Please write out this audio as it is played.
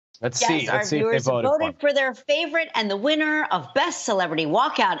Let's see. Let's see if they voted for their favorite, and the winner of Best Celebrity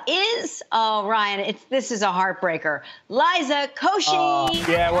Walkout is, oh, Ryan, this is a heartbreaker, Liza Koshy.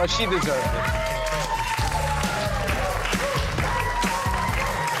 Yeah, well, she deserves it.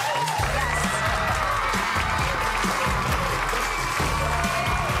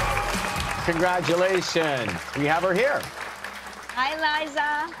 Congratulations. We have her here. Hi, Liza.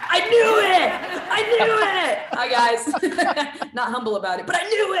 I knew it. I knew it. Hi, guys. Not humble about it, but I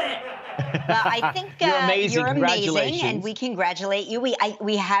knew it. Well, I think you're amazing. You're Congratulations. amazing, and we congratulate you.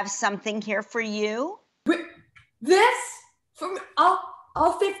 We have something here for you. This? From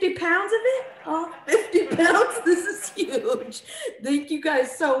all 50 pounds of it? All 50 pounds? This is huge. Thank you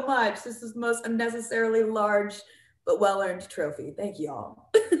guys so much. This is the most unnecessarily large but well-earned trophy. Thank you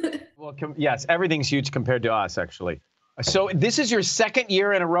all. Well, yes, everything's huge compared to us, actually. So this is your second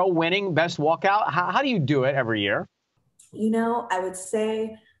year in a row winning Best Walkout. How do you do it every year? You know, I would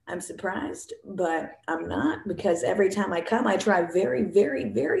say I'm surprised, but I'm not, because every time I come, I try very, very,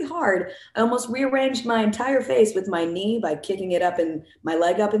 very hard. I almost rearranged my entire face with my knee by kicking it up and my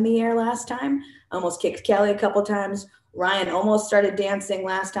leg up in the air last time. I almost kicked Kelly a couple times. Ryan almost started dancing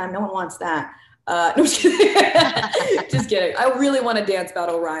last time. No one wants that. No, just kidding. Just kidding. I really want to dance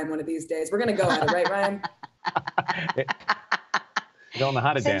battle Ryan one of these days. We're going to go at it, right, Ryan? You don't know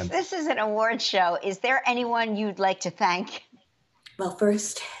how to dance. Since this is an award show, is there anyone you'd like to thank? Well,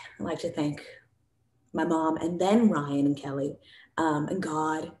 first, I'd like to thank my mom, and then Ryan and Kelly, and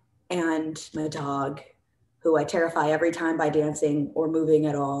God, and my dog, who I terrify every time by dancing or moving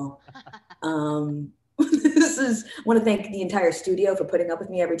at all. I want to thank the entire studio for putting up with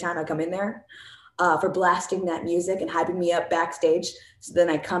me every time I come in there, for blasting that music and hyping me up backstage. So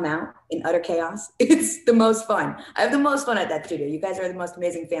then I come out in utter chaos. It's the most fun. I have the most fun at that studio. You guys are the most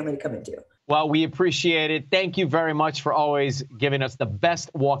amazing family to come into. Well, we appreciate it. Thank you very much for always giving us the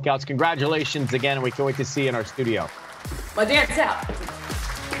best walkouts. Congratulations again, and we can't wait to see you in our studio. My dance out.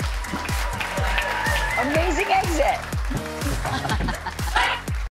 Amazing exit.